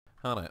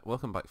Alright,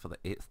 welcome back for the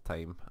 8th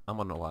time. I'm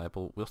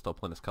unreliable. We're still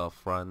playing as Karl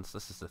Fraz.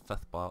 This is the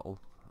 5th battle.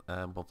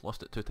 We've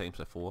lost it 2 times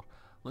before.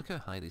 Look how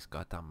high these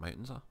goddamn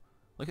mountains are.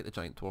 Look at the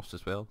giant dwarfs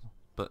as well.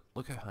 But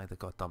look how high the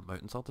goddamn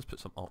mountains are. I'll just put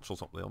some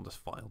archers up there and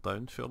just file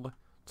down, surely.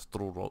 Just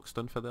throw rocks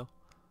down for there.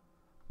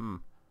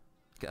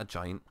 Get a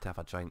giant to have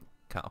a giant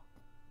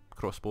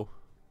crossbow.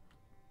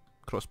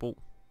 Crossbow,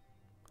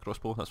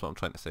 that's what I'm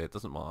trying to say. It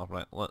doesn't matter.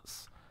 Right,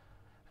 let's...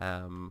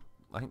 I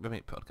think we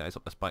might put our guys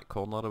up this back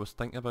corner. I was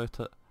thinking about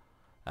it.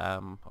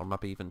 Or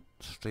maybe even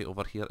straight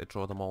over here to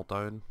draw them all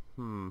down.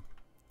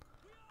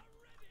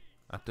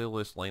 I do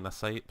lose line of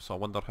sight, so I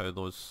wonder how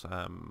those,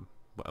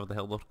 whatever the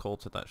hell they're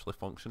called, would actually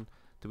function.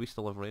 Do we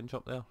still have range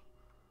up there?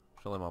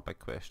 It's really my big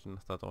question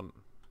if I don't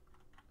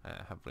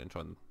have range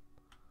on...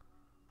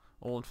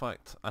 Oh, in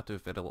fact, I do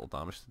very little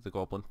damage to the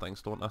goblin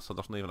things, don't I? So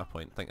there's not even a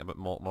point thinking about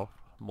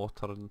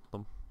mortaring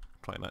them.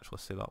 Try and actually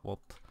say that word.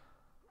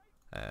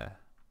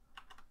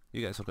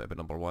 You guys are going to be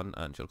number 1,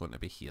 and you're going to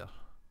be here.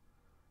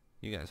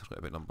 You guys are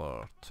going to be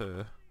number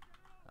 2,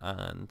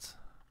 and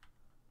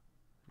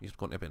you're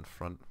going to be in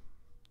front,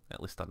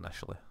 at least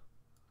initially.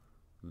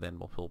 Then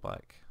we'll pull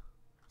back.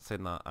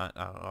 Saying that,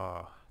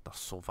 they're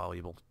so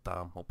valuable.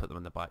 Damn, I'll put them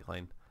in the back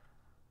line.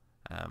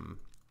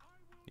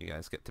 You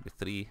guys get to be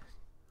 3.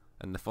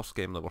 In the first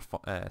game there were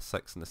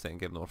 6, in the second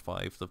game there were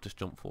 5. They've just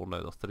jumped 4,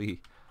 now they're 3.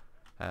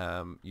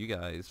 You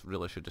guys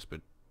really should just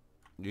be...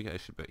 You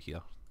guys should be out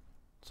here,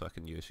 so I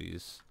can use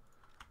these.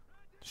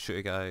 Shoot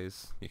you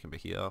guys, you can be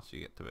here, so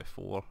you get to be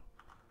 4,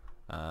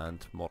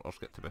 and mortars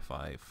get to be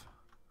 5.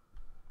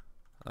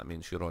 That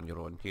means you're on your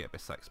own, you get to be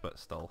 6, but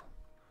still.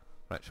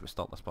 Right, should we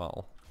start this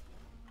battle?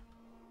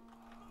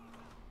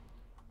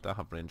 Do I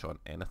have range on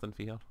anything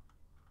for here?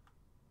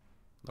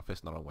 They're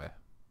facing the wrong way.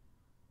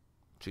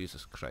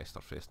 Jesus Christ,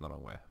 they're facing the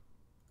wrong way.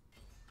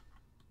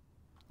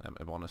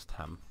 To be honest,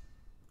 him.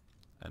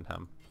 And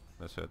him.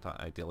 That's who I'd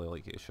ideally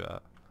like you to shoot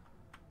at.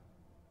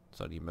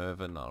 So are you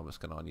moving, or what's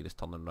going on? You just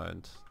turning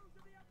round.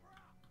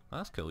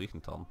 That's cool, you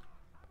can turn.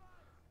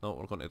 No, what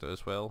we're going to do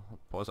as well,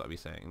 pause it a wee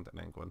second and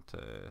then go into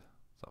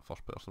that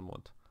first person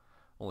mode.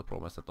 Only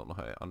problem is I don't know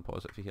how to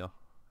unpause it for here.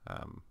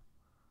 Right,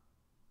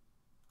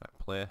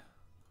 play,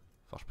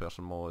 first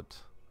person mode,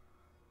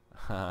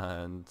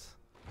 and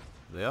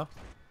there.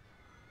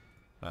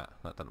 Right,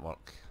 that didn't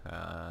work,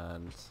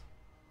 and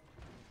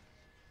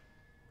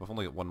we've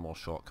only got one more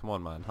shot. Come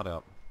on man, hurry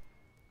up.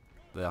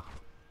 There.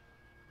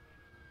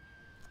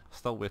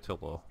 Still way too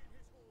low.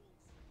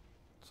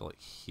 So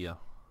like here.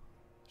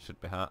 Should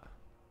be hit,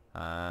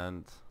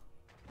 and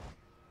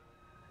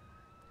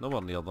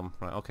nowhere near them.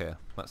 Right, okay,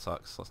 that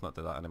sucks. Let's not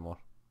do that anymore.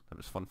 It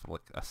was fun for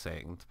like a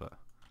second, but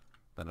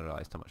then I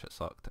realised how much it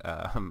sucked.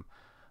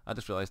 I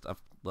just realised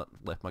I've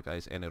left my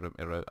guys any room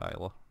to route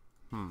either.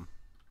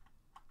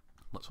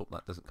 Let's hope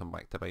that doesn't come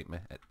back to bite me.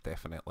 It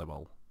definitely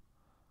will.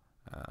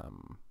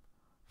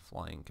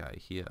 Flying guy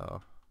here.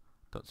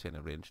 Don't see any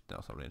range.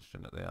 There's a range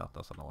unit there.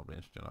 There's another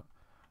range unit.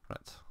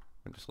 Right,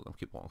 we just let them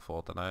keep walking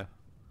forward now.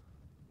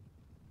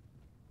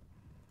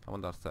 I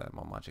wonder if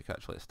my magic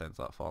actually extends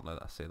that far now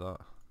that I say that.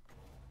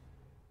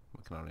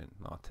 We can only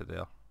not to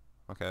there.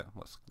 Okay,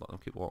 let's let them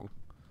keep walking.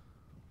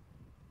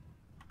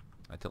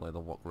 Ideally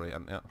they'll walk right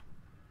into it.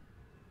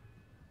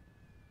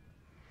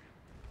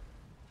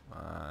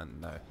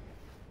 And now.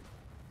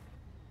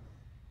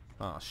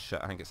 Oh shit,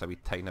 I think it's a wee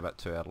tiny bit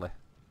too early.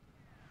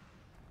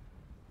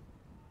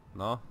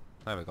 No?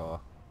 There we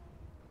go.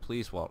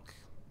 Please work.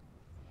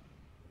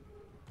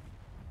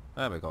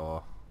 There we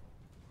go.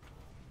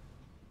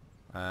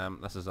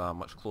 This is a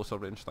much closer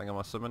range thing, I'm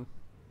assuming.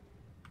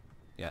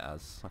 Yeah, it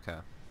is. Okay.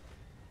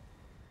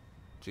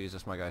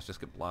 Jesus, my guys just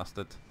get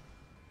blasted.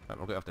 Right,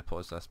 we're going to have to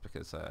pause this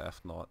because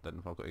if not,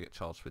 then we're going to get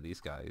charged with these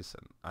guys,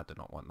 and I do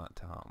not want that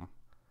to happen.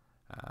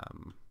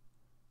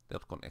 They're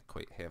going to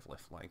quite heavily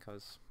flank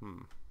us.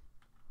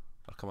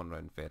 They're coming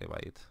round very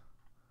wide.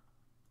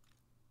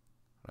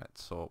 Right,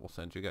 so we'll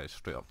send you guys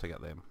straight up to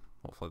get them.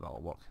 Hopefully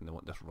that'll work and they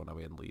won't just run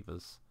away and leave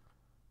us.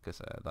 Because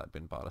that'd be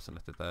embarrassing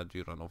if they did.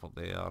 You run over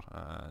there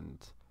and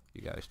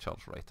you guys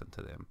charge right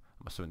into them.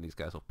 I'm assuming these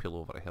guys will peel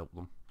over to help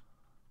them.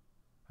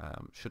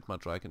 Should my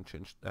dragon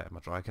change... my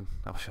dragon?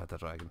 I wish I had a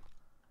dragon.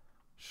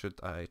 Should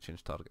I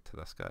change target to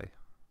this guy?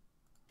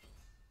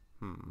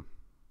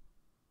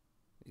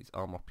 He's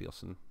armor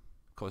piercing,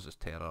 causes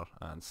terror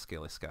and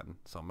scaly skin.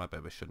 So maybe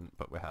we shouldn't,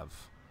 but we have.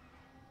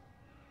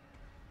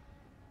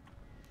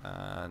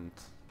 And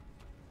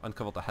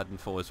uncovered a hidden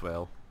foe as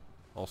well.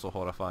 Also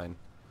horrifying.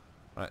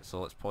 Right,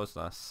 so let's pause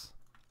this,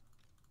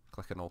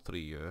 click on all 3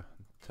 of you,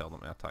 tell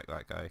them to attack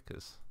that guy,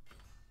 because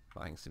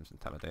that thing seems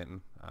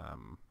intimidating.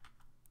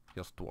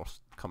 Here's dwarfs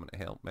coming to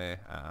help me.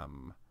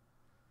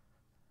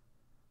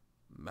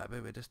 Maybe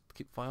we just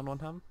keep firing on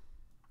him?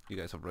 You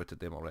guys have routed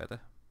them already.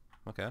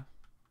 Okay.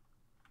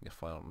 You're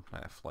firing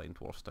flying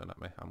dwarfs down at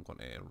me. I'm going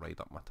to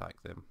ride up and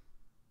attack them.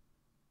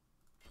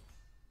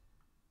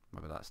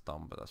 Maybe that's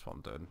dumb, but that's what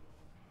I'm doing.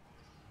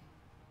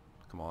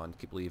 Come on,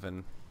 keep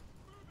leaving.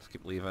 Just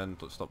keep leaving,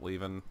 don't stop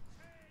leaving.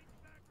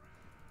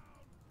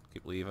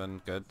 Keep leaving,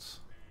 good.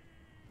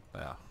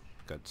 Yeah,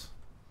 good.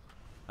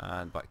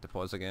 And back to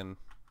pause again.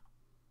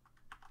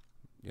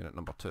 Unit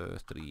number 2,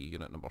 3,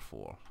 unit number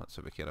 4. That's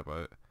what we care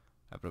about.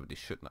 Everybody's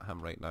shooting at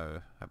him right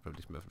now.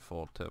 Everybody's moving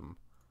forward to him.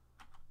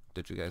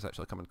 Did you guys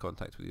actually come in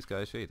contact with these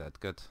guys? Yeah, you did.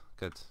 Good,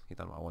 good. You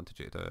done what I wanted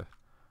you to do.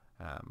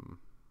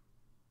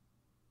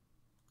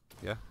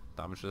 Yeah,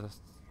 damage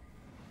resist.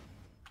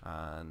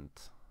 And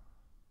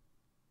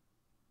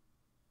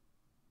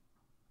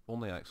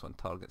only excellent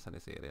targets in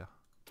this area.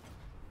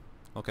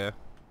 Okay,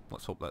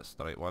 let's hope that's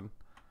the right one.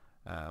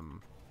 So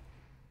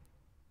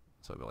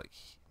we'll be like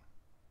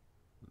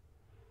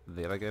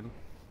there again.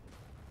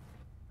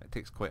 It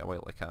takes quite a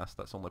while to cast,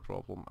 that's the only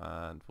problem,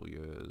 and we'll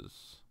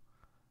use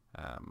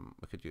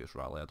we could use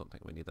rally, I don't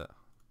think we need it.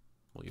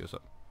 We'll use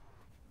it.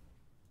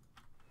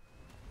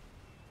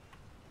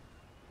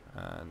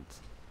 And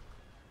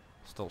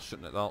still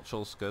shooting at the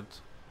archers, good.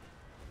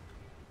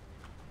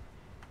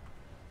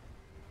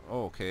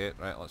 Okay,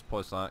 right, let's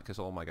pause that because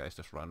all my guys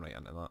just ran right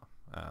into that.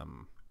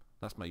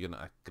 That's my unit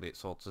of great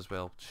swords as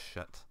well.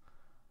 Shit.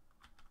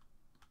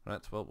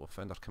 Right, well, we've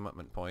found our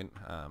commitment point.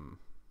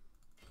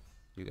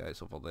 You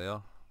guys over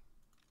there.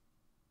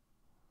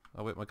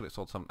 Oh wait, my great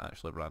swords haven't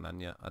actually ran in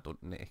yet. I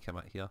don't need to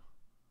commit here.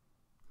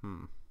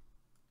 There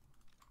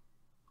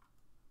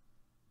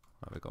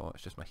we go,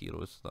 it's just my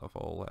heroes that have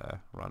all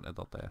ran to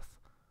their death.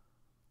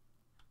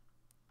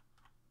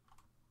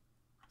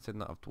 Saying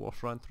that have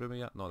dwarfs ran through me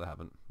yet? No, they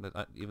haven't.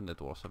 Even the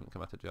dwarfs haven't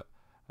committed yet.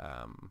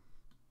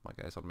 My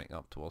guys are making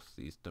up towards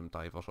these doom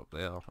divers up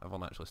there.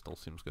 Everyone actually still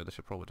seems good. I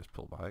should probably just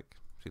pull back.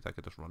 See if I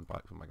could just run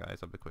back with my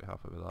guys. I'd be quite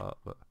happy with that,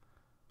 but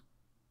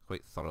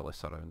quite thoroughly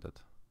surrounded.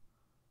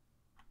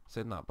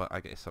 Saying that, but I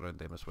get to surround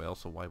them as well,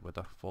 so why would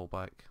I fall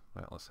back?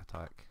 Right, let's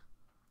attack.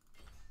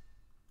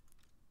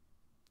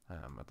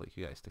 I'd like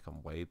you guys to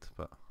come wide,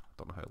 but I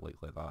don't know how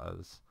likely that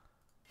is.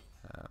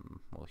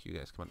 Well, if you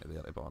guys come into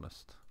there, to be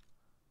honest.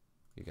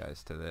 You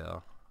guys to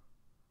there.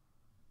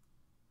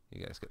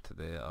 You guys get to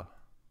there.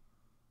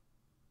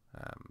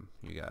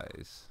 You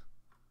guys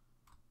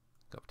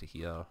go up to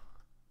here.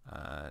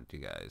 And you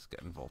guys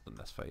get involved in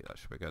this fight, that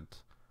should be good.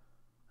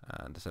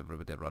 And is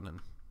everybody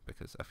running?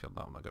 Because if you're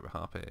not, I'm not going to be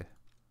happy.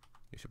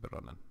 You should be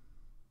running.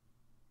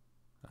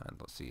 And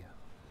let's see.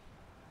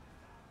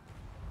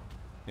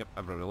 Yep,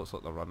 everybody looks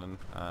like they're running,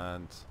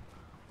 and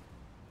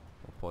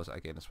we'll pause it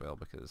again as well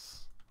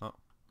because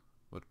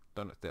we're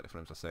down at 30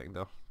 frames a second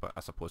there, but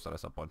I suppose there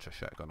is a bunch of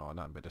shit going on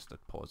and we just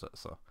did pause it,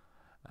 so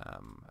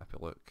if you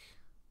look,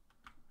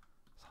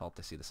 it's hard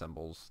to see the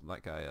symbols.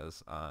 That guy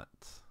is at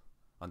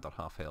under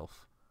half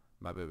health.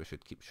 Maybe we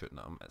should keep shooting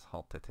at him, it's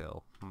hard to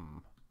tell.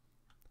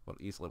 We're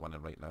easily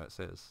winning right now, it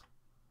says.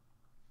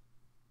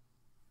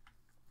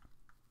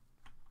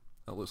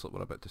 It looks like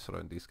we're about to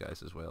surround these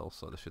guys as well,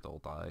 so they should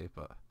all die,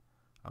 but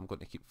I'm going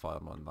to keep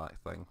firing on that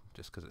thing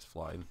just because it's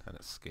flying and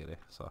it's scary.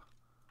 So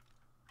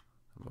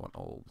we want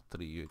all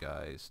 3 of you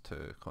guys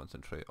to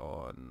concentrate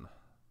on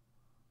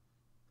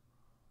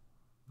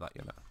that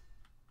unit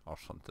or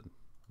something.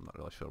 I'm not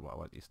really sure what I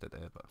want you to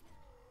do, but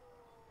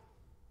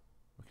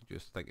we could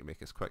just think to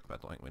make us quick, but I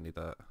don't think we need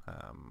it.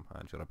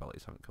 And your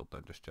abilities haven't cooled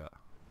down just yet.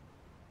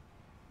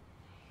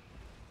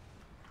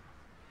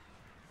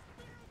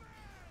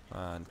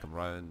 And come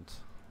round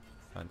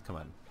and come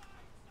in.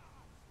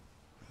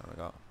 There we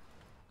go.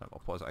 Right,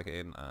 we'll pause it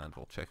again and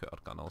we'll check out our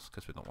gunnels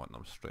because we don't want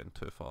them straying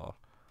too far.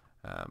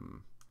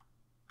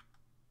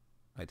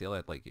 Ideally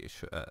I'd like you to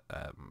shoot at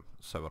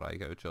Sour Eye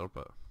Gouger,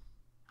 but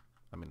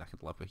I mean I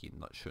could live with you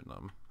not shooting at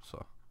him,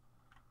 so.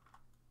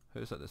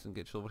 Who's it that's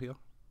engaged over here?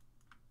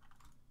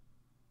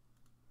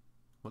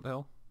 What the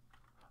hell?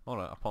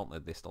 Alright, apparently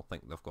they still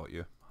think they've got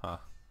you.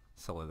 Ha,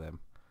 silly them.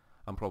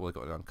 I'm probably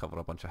going to uncover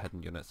a bunch of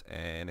hidden units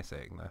any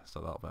second now,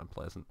 so that'll be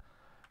unpleasant.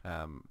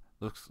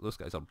 Those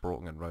guys are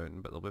broken and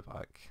round, but they'll be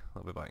back.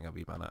 They'll be back in a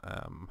wee minute.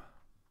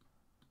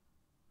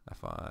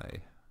 If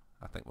I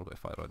think we're going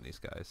to fire on these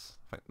guys.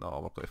 No,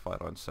 we're going to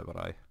fire on Sour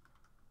Eye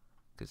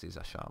because he's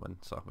a shaman,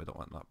 so we don't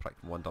want that prick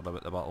wandering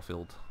about the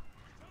battlefield.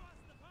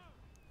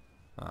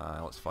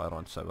 Let's fire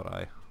on Sour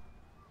Eye.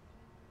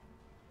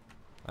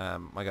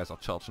 My guys are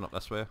charging up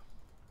this way.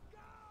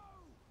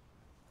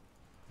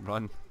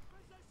 Run.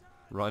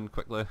 Run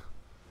quickly.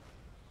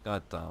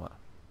 God damn it.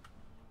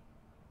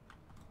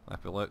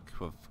 If we look,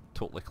 we've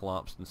totally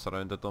collapsed and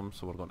surrounded them,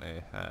 so we're going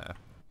to...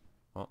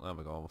 oh, there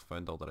we go, we've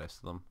found all the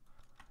rest of them.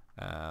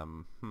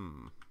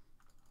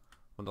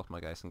 Wonder if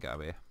my guys can get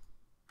away.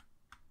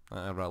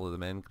 Rally the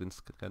men, green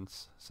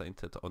skins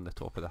sighted on the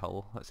top of the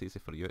hill. That's easy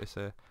for you to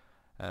say.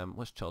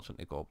 Let's charge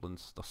into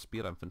goblins. They're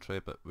spear infantry,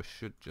 but we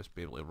should just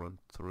be able to run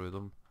through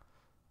them.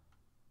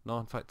 No,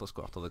 in fact, let's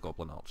go after the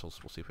goblin archers.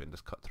 We'll see if we can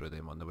just cut through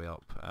them on the way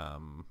up.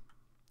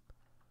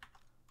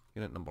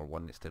 Unit number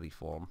 1 needs to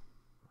reform.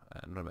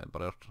 And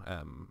remember,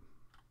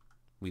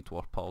 we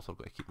dwarf pals are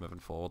going to keep moving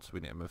forward, so we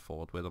need to move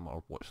forward with them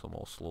or watch them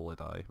all slowly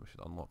die. We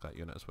should unlock that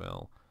unit as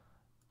well.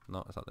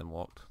 No, is that them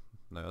locked?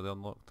 No, they're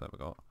unlocked. There we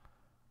go.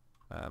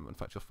 In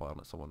fact, you're firing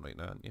at someone right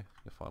now, aren't you?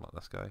 You're firing at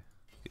this guy.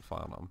 Keep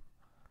firing at him.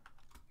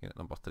 Unit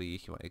number 3, you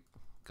want to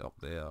get up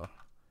there.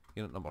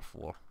 Unit number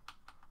 4.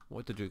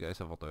 What did you guys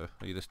ever do?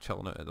 Are you just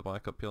chilling out at the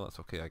back up here? That's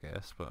okay, I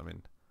guess, but I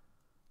mean,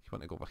 if you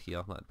want to go over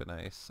here, that'd be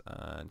nice.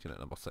 And unit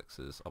number 6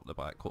 is up the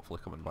back, hopefully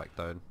coming back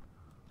down.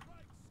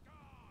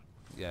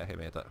 Yeah, he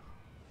made it.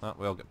 Ah,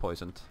 we all get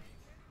poisoned.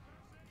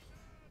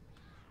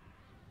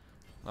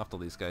 After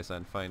these guys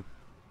then, fine.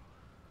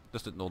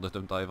 Just ignore the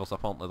Doom Divers,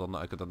 apparently they're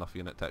not a good enough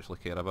unit to actually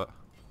care about.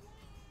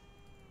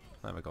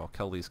 There we go,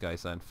 kill these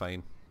guys then,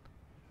 fine.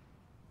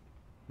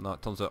 No,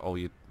 it turns out all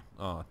you...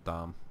 Oh,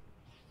 damn.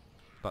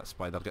 That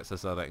spider gets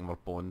us there and we're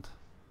boned.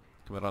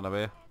 Can we run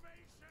away?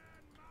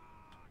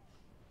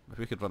 If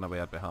we could run away,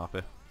 I'd be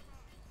happy.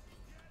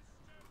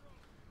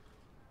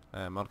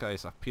 Our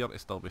guys appear to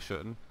still be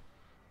shooting.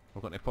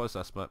 We're going to pause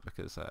this bit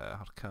because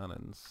our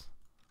cannons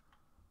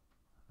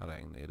are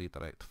going to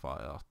redirect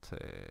fire to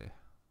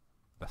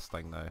this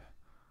thing now.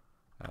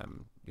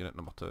 Unit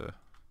number 2. Is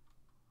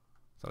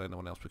there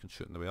anyone else we can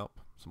shoot on the way up?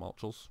 Some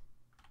archers?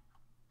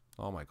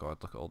 Oh my god,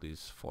 look at all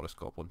these forest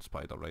goblin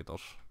spider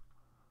riders.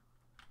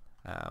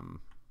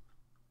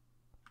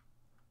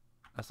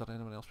 Is there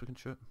anyone else we can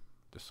shoot?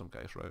 Just some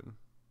guys routing.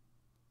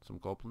 Some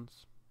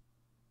goblins.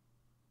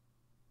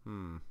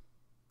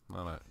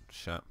 Alright,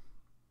 shit.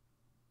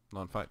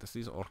 No, in fact, it's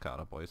these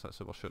Orcara boys, that's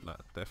who we're shooting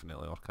at.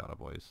 Definitely Orcara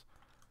boys.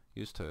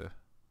 Use 2.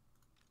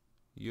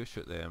 You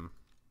shoot them.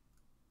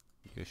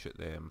 You shoot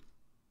them.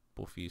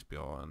 Both these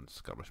beyond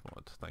skirmish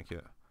mode, thank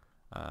you.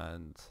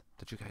 And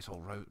did you guys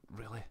all rout?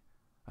 Really?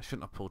 I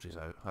shouldn't have pulled you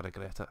out, I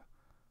regret it.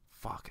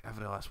 Fuck,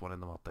 every last one of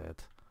them are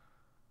dead.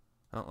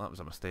 Oh, that was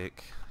a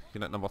mistake.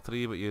 Unit number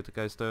 3, what you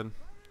guys doing?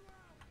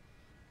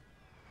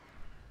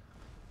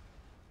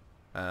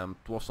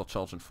 Dwarfs are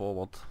charging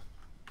forward,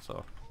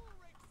 so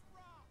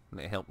I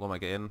need to help them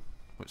again,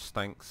 which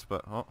stinks,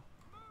 but oh.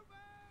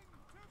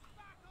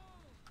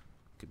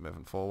 Keep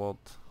moving forward.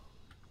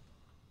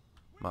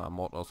 My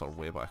mortars are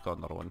way back on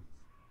their own.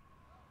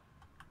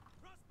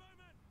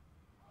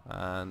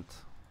 And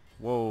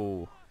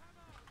whoa.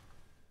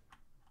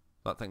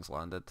 That thing's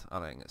landed. I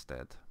think it's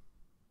dead.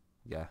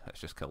 Yeah, it's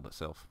just killed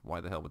itself.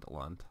 Why the hell would it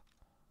land?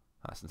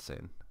 That's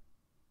insane.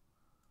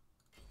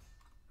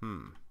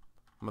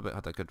 Maybe it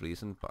had a good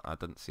reason, but I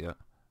didn't see it.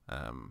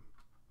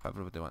 If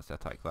everybody wants to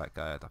attack that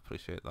guy, I'd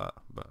appreciate that,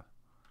 but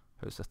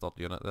who's the 3rd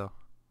unit there?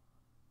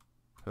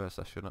 Who is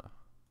this unit?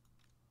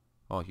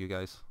 Oh, you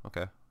guys.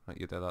 Okay, right,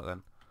 you do that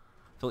then.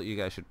 I feel like you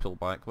guys should pull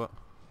back, but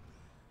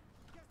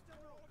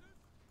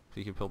if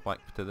you can pull back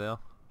to there.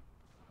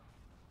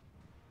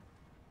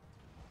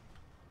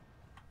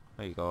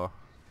 There you go.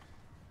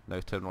 Now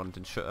turn around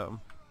and shoot at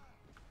him.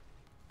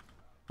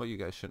 What are you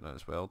guys shooting at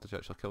as well? Did you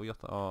actually kill your...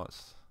 Oh,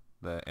 it's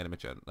the enemy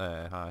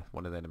hi,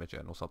 one of the enemy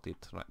generals are dead.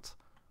 Right. So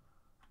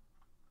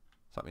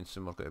that means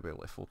soon we're going to be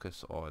able to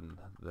focus on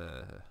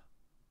the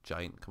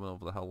giant coming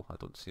over the hill. I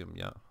don't see him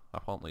yet.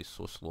 Apparently he's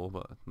so slow,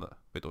 but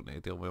we don't need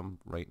to deal with him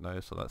right now,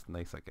 so that's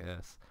nice, I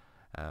guess.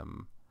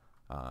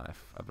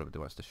 If everybody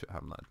wants to shoot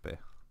him, that'd be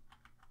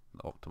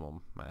the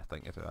optimum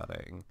thing to do, I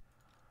reckon.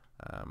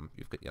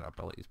 You've got your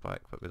abilities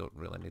back, but we don't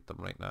really need them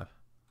right now.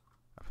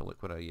 I feel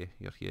like, where are you?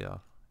 You're here.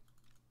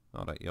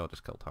 Alright, you all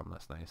just killed him,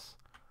 that's nice.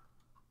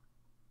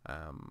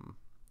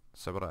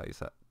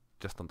 Samurais at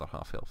just under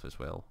half health as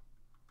well.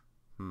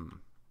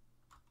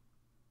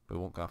 We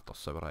won't go after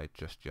Samurai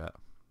just yet.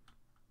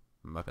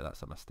 Maybe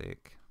that's a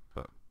mistake,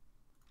 but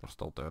we're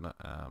still doing it.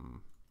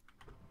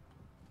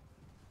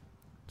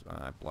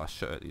 Blast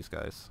shit at these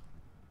guys.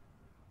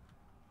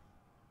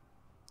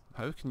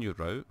 How can you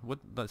rout?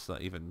 What does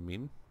that even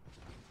mean?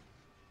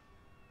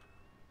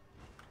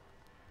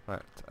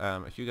 Right,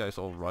 if you guys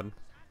all run,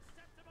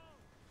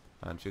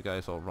 and you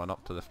guys all run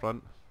up to the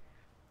front.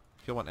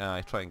 If you want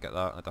to try and get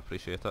that, I'd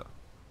appreciate it.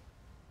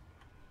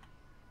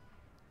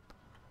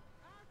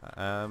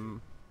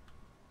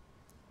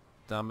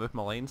 Do I move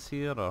my lines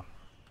here, or?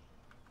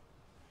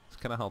 It's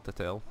kind of hard to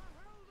tell.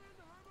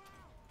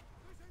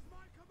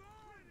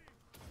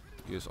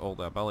 Use all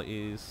the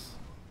abilities.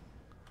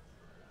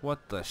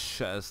 What the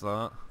shit is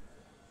that?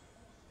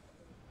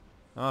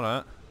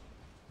 Alright.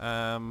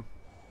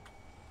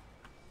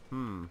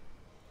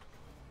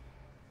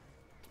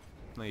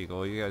 There you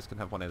go, you guys can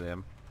have one of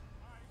them.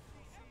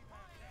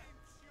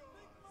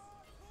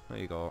 There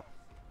you go.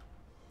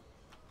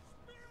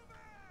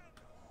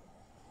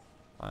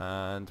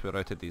 And we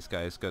routed these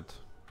guys, good.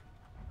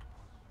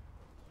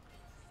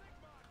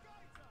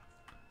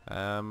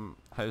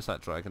 How's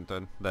that dragon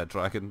doing?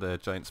 The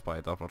giant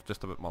spider, we're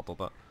just about murdered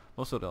it.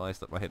 Also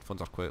realised that my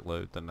headphones are quite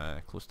loud and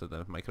close to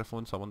the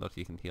microphone, so I wonder if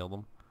you can hear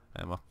them.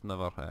 I've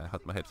never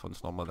had my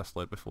headphones normally this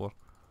loud before.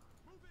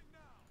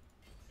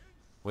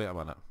 Wait a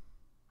minute.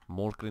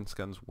 More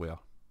greenskins where?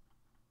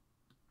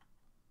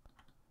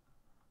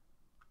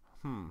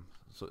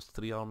 So it's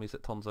 3 armies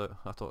it turns out.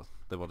 I thought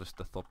they were just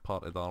the third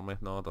part of the army.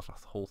 No, there's a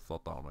whole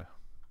third army.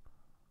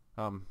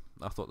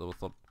 I thought they were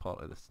third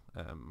part of this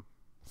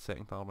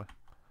second army.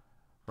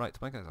 Right,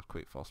 my guys are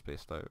quite far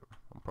spaced out.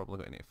 I'm probably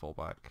going to need to fall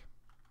back.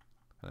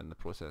 And in the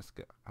process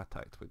get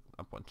attacked with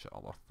a bunch of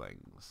other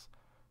things.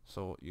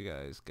 So you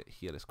guys get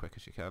here as quick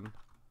as you can.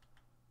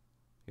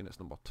 Units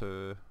number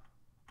 2.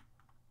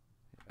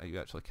 are you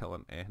actually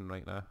killing anything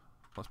right now?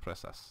 Let's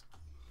press this.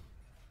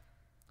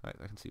 Right,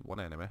 I can see one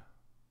enemy.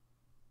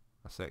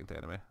 A second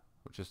enemy,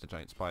 which is the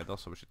giant spider,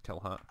 so we should kill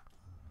that.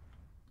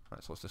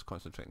 Right, so let's just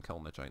concentrate on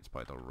killing the giant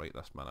spider right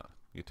this minute.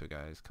 You two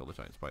guys, kill the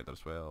giant spider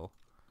as well.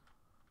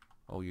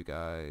 Oh, you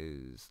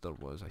guys, there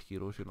was a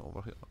heroes unit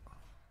over here.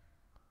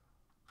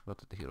 Where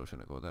did the heroes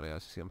unit go? There he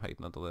is, you see him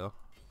hiding under there.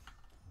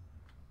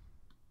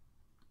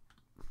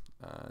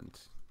 And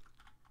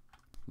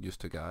you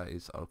two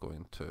guys are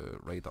going to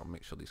raid up and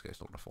make sure these guys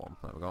don't reform.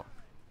 There we go.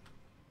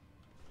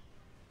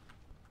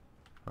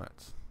 Right,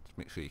 just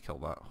make sure you kill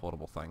that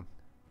horrible thing.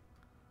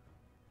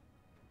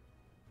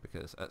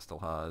 Because it still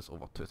has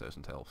over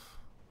 2,000 health.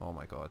 Oh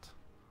my god.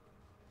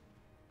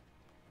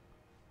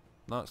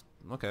 That's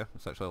okay,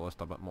 it's actually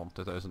lost a bit more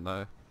than 2,000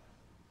 now.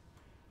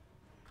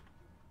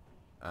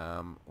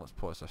 Let's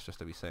pause this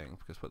just a wee second,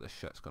 because what the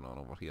shit's going on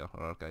over here?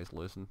 Are our guys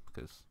losing?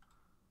 Because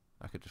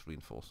I could just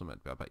reinforce them,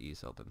 it'd be a bit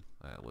easier than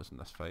losing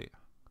this fight.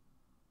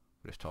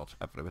 We just charge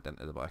everybody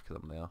into the back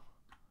of them there.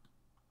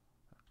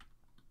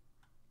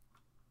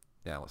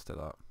 Yeah, let's do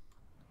that.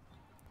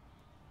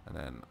 And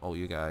then all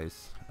you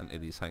guys into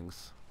these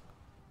things.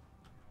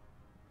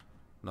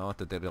 No,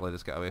 did they really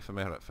just get away from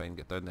me? Right, fine,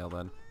 get down there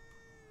then.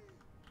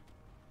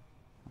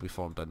 We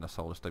formed down this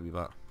hill just a wee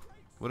bit.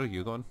 Where are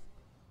you going?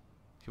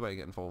 If you want to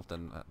get involved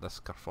in this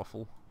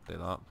kerfuffle, do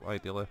that,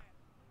 ideally.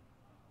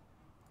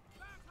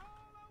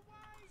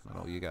 And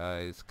all you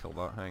guys, kill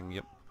that thing,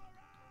 yep.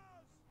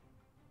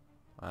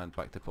 And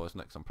back to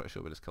Posnick, I'm pretty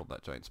sure we just killed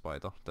that giant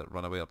spider. Did it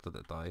run away or did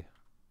it die?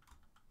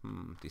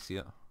 Do you see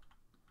it?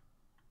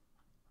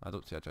 I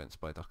don't see a giant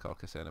spider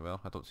carcass anywhere.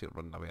 I don't see it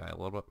running away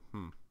either, but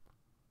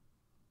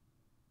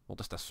we'll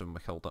just assume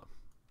we killed it.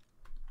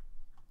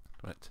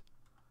 Right.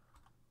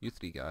 You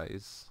three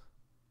guys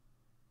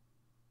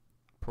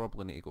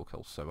probably need to go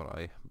kill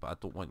Samurai, but I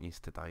don't want you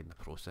to die in the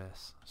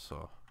process,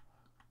 so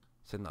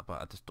saying that,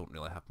 but I just don't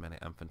really have many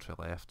infantry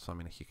left, so I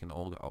mean if you can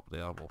all get up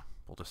there,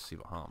 we'll just see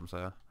what happens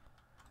there.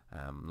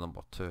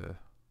 Number two,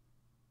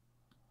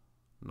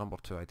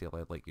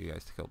 ideally I'd like you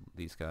guys to kill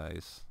these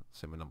guys.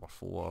 Same with number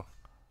 4.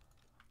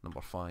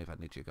 Number 5, I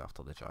need you to go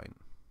after the giant.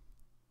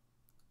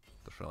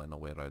 There's really no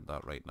way around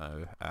that right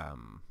now.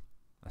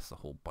 That's a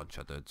whole bunch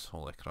of dudes,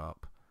 holy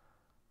crap.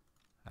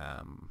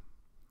 I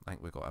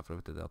think we got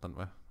everybody there, didn't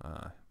we?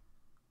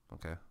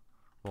 Okay.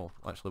 Well,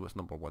 actually what's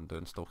number 1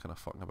 doing? Still kind of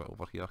fucking about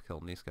over here,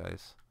 killing these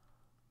guys.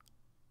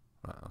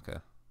 Right, okay.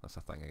 That's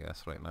a thing I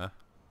guess right now.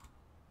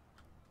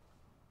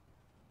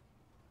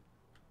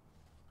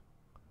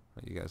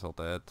 Are you guys all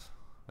dead?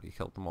 Or you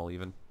killed them all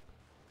even?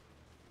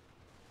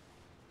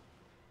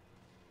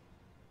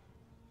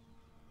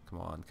 Come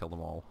on, kill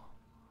them all.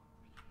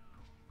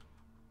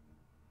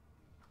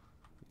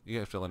 You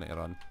guys really need to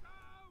run.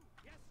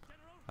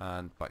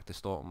 And back to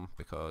Staunton,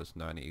 because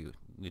now I need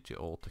you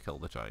all to kill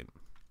the giant.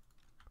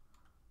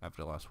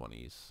 Every last one of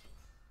these.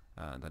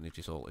 And I need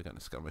you all to get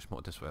into skirmish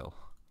mode as well.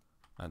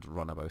 And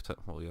run about it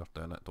while you're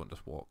doing it, don't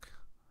just walk.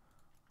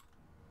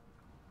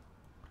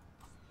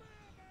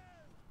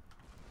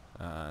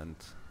 And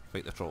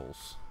fight the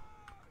trolls.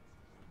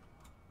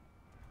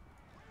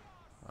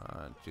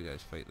 And you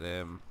guys fight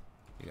them.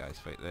 You guys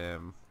fight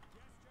them.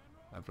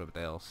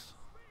 Everybody else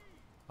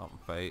up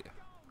and fight.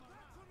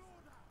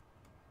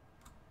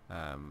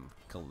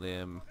 Kill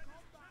them,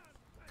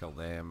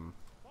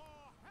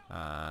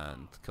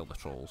 and kill the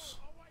trolls.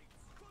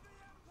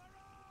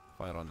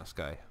 Fire on this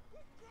guy.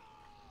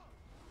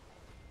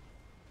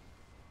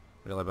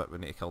 Really, but we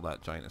need to kill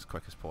that giant as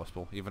quick as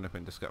possible, even if we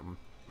can just get him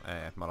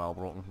morale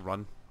broken.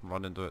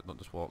 Run and do it, not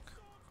just walk.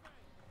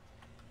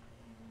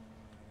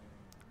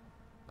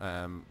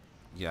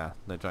 Yeah,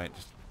 the giant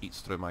just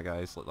eats through my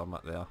guys like they're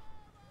not there.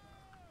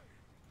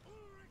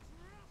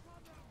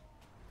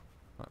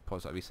 Right,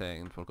 pause that a wee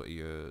second, we're going to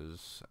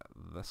use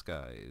this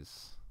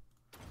guy's...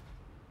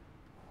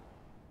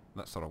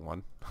 That's the wrong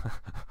one.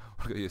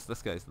 We're going to use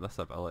this guy's this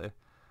ability.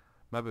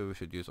 Maybe we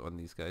should use it on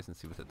these guys and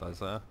see what it does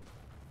there.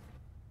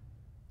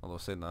 Although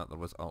saying that, there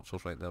was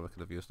archers right there we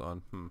could have used it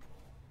on.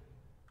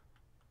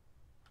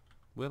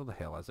 Where the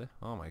hell is he?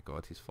 Oh my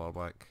god, he's far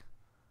back.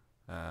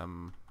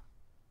 Yeah,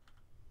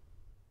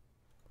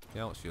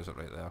 let's use it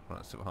right there.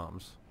 Let's see what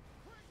happens.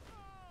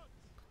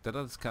 Did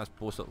I just cast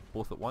both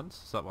at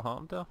once? Is that what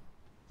happened there?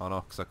 Oh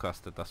no, because I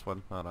casted this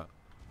one. Alright.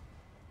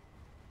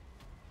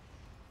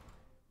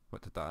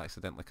 What did that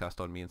accidentally cast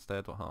on me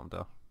instead? What happened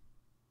there?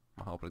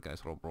 My halberd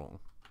guys are all broken.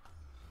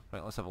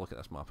 Right, let's have a look at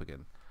this map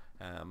again.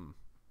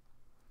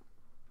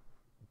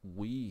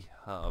 We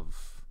have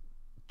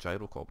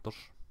gyrocopters,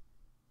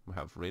 we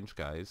have range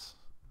guys,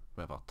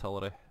 we have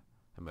artillery,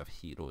 and we have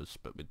heroes,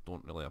 but we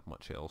don't really have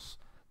much else.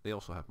 They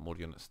also have more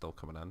units still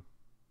coming in.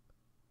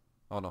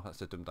 Oh no, that's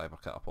the Doom Diver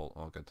catapult.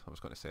 Oh good, I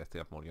was going to say if they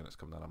have more units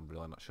coming in, I'm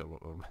really not sure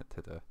what we're meant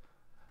to do.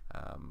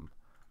 I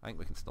think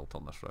we can still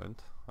turn this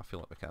round. I feel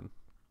like we can.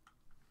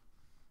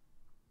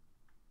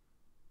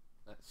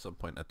 At some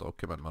point a dog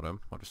came in my room.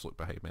 I just looked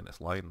behind me and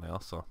it's lying there,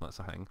 so that's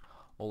a thing.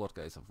 All our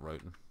guys are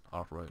routed,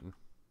 have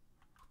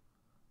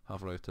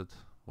routed,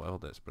 whatever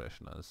the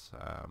expression is.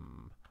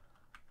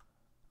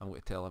 I'm going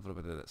to tell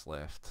everybody that's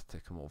left to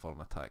come over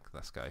and attack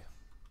this guy.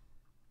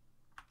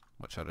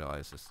 Which I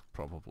realise is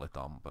probably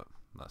dumb, but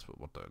that's what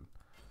we're doing.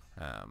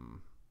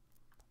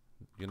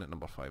 Unit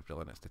number 5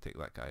 really needs to take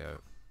that guy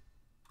out.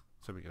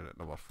 So unit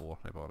number 4,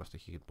 if honestly,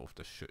 he can both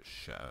just shoot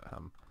shit at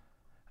him.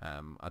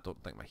 I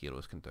don't think my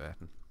heroes can do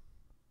anything.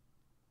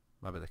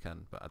 Maybe they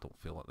can, but I don't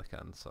feel like they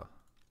can, so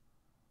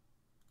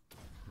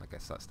I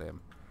guess that's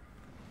them.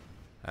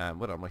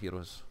 Where are my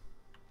heroes?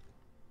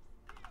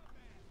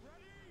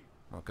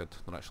 Oh good,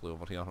 they're actually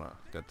over here, right,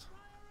 good.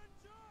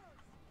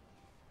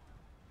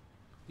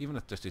 Even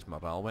if just his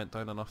morale went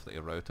down enough that he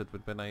routed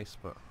would be nice,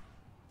 but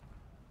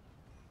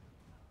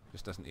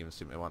just doesn't even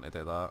seem to want to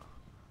do that.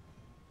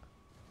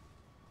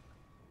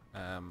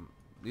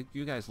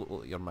 You guys look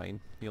like you're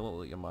mine. You look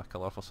like you're my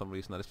colour for some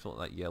reason. I just feel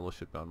like that yellow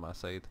should be on my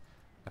side.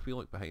 If we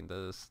look behind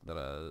us, there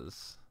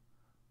is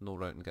no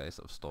routing guys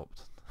that have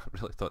stopped. I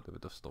really thought they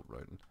would have stopped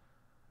routing.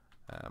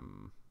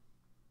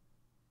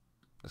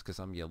 It's because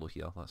I'm yellow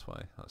here, that's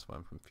why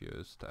I'm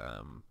confused.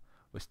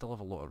 We still have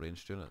a lot of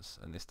ranged units,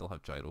 and they still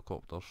have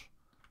gyrocopters,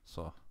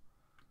 so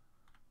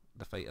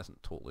the fight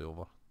isn't totally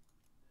over.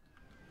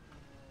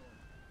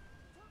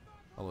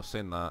 Although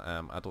saying that,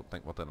 I don't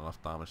think we're doing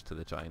enough damage to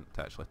the giant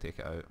to actually take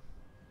it out.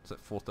 It's at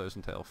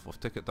 4,000 health. We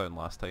took it down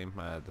last time.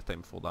 The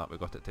time before that we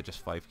got it to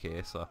just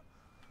 5k, so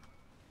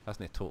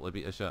hasn't totally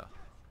beat us yet.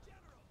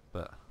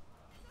 But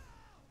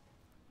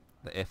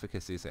the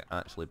efficacies at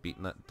actually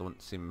beating it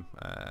don't seem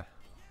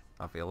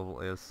available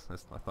to us,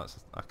 if that's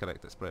a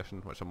correct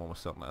expression, which I'm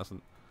almost certain it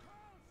isn't.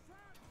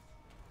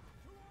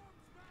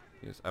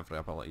 Use every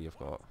ability you've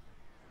got.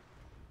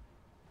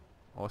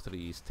 All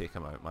 3s, take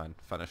him out, man.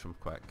 Finish him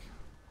quick.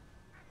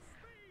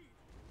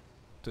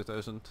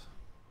 2,000,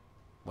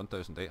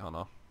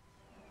 1,800,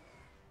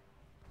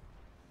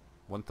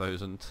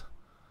 1,000.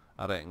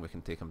 I reckon we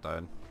can take him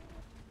down.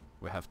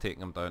 We have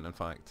taken him down, in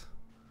fact.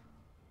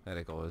 There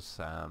he goes.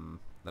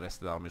 The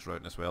rest of the army's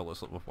routing as well.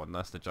 Looks like we've won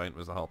this. The giant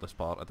was the hardest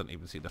part. I didn't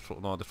even see the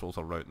troll. No, the trolls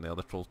are routing there.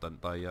 The trolls didn't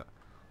die yet.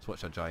 Let's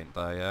watch a giant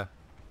die, yeah.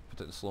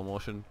 Put it in slow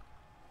motion.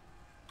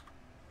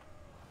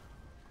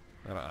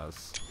 There it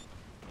is.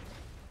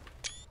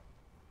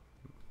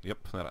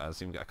 Yep, there it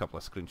is. Even get a couple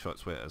of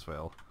screenshots with it as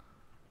well.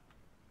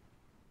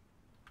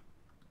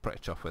 Pretty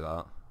chuffed with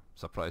that.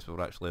 Surprised we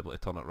were actually able to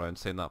turn it around.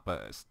 Saying that,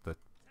 but it's the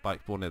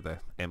backbone of the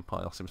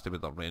Empire seems to be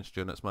their ranged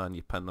units, man.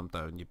 You pin them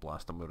down, you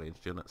blast them with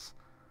ranged units.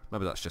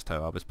 Maybe that's just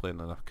how I was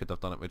playing, and I could have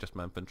done it with just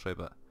my infantry,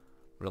 but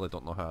really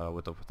don't know how I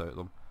would have without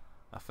them.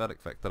 A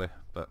Ferric victory,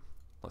 but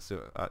let's see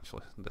what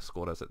actually the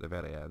score is at the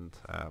very end.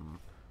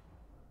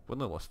 We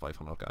only lost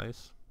 500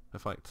 guys. In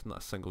fact, not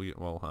a single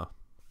unit. Well,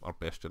 our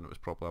best unit was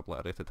probably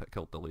obliterated. It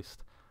killed the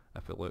least.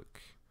 If we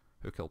look,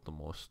 who killed the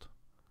most?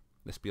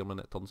 The spearmen,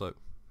 it turns out.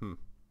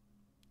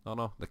 Oh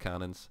no, the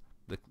cannons,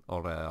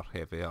 or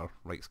heavier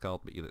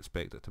Reichsguard, but you'd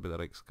expect it to be the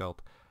Reichsguard.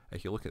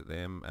 If you look at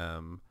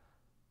them,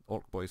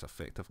 Orc Boys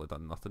effectively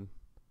done nothing.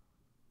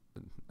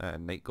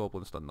 Night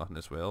Goblin's done nothing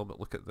as well, but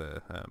look at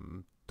the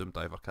Doom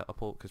Diver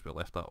Catapult, because we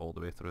left that all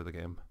the way through the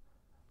game.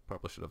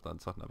 Probably should have done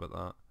something about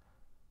that.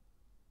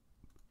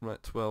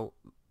 Right, well,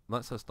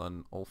 that's us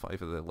done all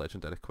 5 of the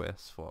legendary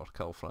quests for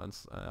Karl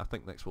Fraz. I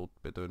think next we'll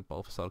be doing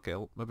Balthasar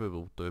Ghal. Maybe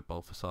we'll do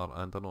Balthasar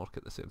and an Orc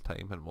at the same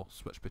time, and we'll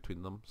switch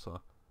between them,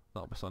 so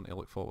that'll be something to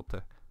look forward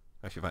to.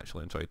 If you've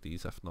actually enjoyed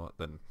these, if not,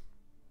 then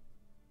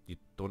you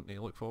don't need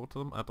to look forward to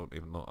them. I don't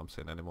even know what I'm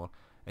saying anymore.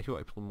 If you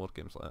want to play more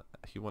games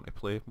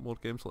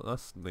like that,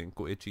 this, then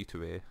go to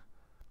G2A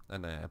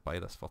and buy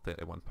this for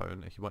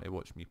 £31. If you want to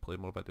watch me play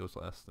more videos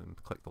like this, then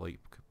click the like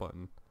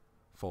button,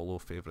 follow,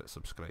 favourite,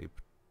 subscribe,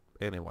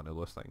 any one of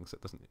those things.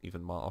 It doesn't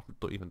even matter.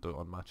 Don't even do it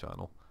on my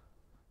channel.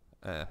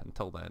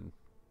 Until then,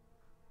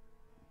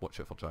 watch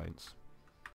out for giants.